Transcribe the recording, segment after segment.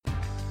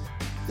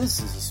This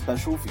is a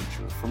special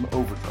feature from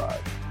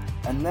Overdrive.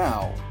 And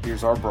now,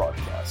 here's our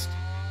broadcast.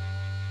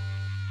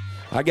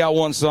 I got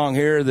one song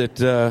here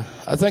that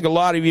I think a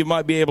lot of you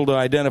might be able to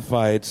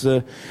identify. It's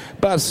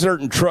about a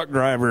certain truck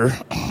driver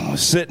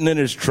sitting in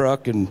his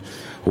truck and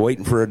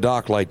waiting for a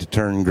dock light to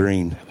turn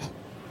green.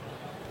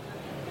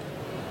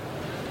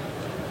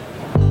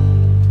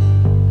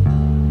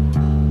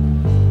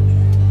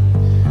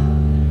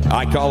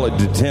 I call it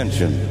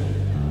detention.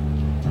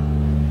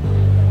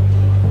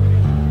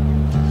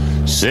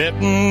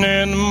 Sitting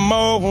in the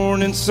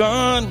morning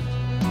sun,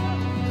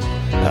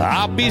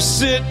 I'll be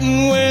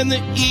sitting when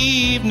the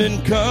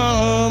evening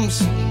comes,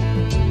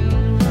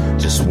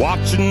 just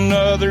watching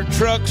other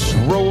trucks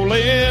roll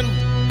in.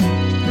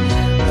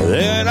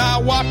 Then I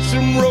watch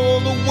them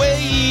roll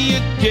away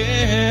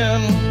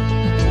again.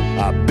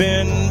 I've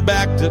been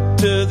backed up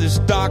to this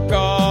dock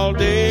all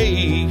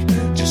day,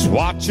 just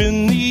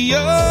watching the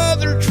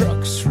other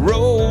trucks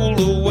roll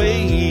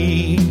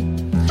away.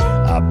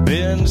 I've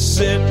been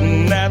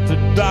sitting at the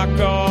dock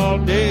all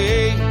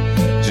day,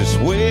 just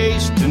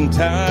wasting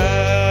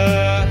time.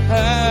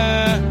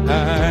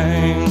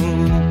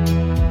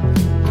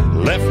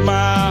 Left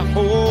my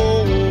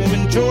home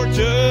in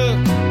Georgia,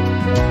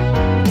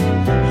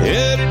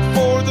 headed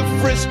for the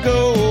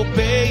Frisco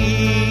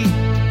Bay,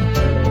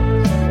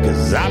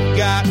 'cause I've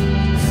got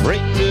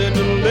freight to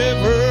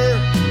deliver.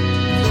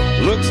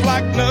 Looks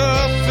like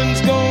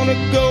nothing's gonna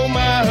go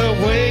my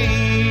way.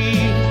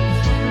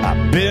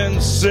 I've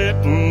been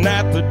sitting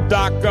at the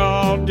dock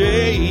all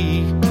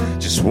day,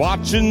 just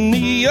watching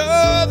the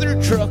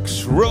other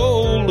trucks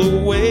roll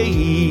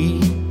away.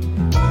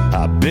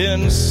 I've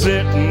been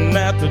sitting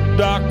at the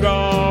dock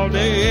all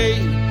day,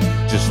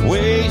 just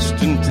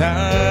wasting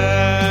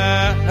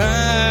time.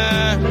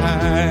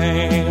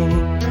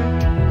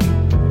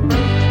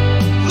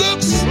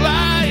 Looks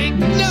like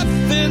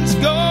nothing's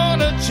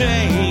gonna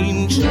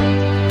change.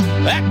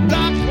 That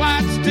dock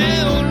light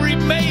still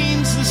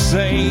remains the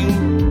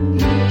same.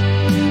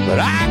 But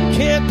I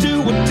can't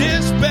do what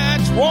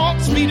dispatch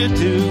wants me to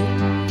do,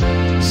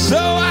 so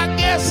I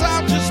guess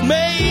I'll just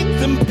make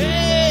them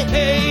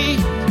pay.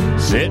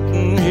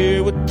 Sitting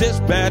here with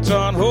dispatch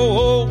on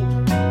hold,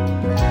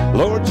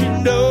 Lord, you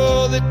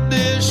know that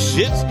this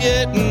shit's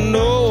getting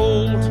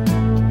old.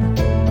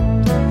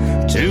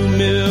 2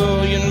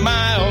 million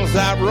miles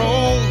I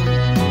roam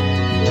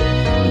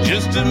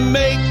just to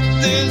make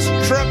this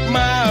truck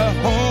my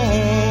home.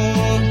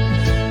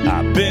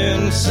 I've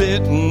been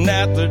sitting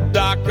at the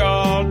dock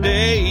all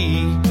day,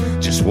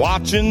 just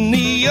watching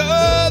the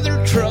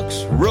other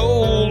trucks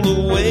roll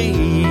away.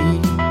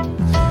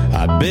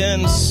 I've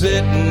been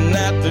sitting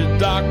at the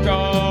dock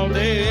all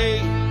day.